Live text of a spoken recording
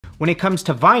When it comes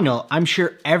to vinyl, I'm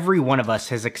sure every one of us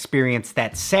has experienced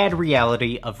that sad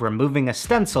reality of removing a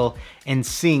stencil and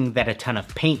seeing that a ton of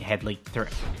paint had leaked through.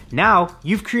 Now,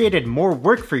 you've created more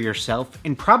work for yourself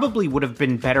and probably would have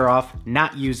been better off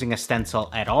not using a stencil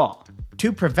at all.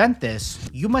 To prevent this,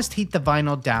 you must heat the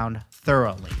vinyl down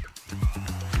thoroughly.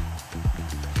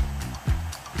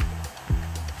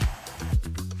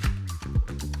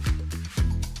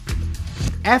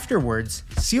 Afterwards,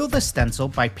 seal the stencil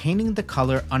by painting the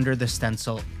color under the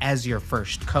stencil as your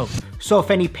first coat. So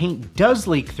if any paint does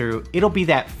leak through, it'll be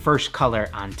that first color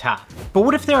on top. But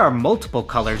what if there are multiple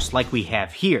colors like we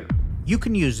have here? You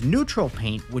can use neutral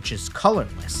paint, which is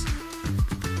colorless.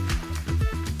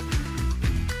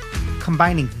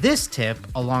 Combining this tip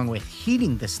along with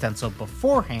heating the stencil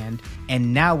beforehand,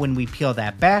 and now when we peel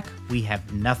that back, we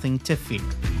have nothing to fear.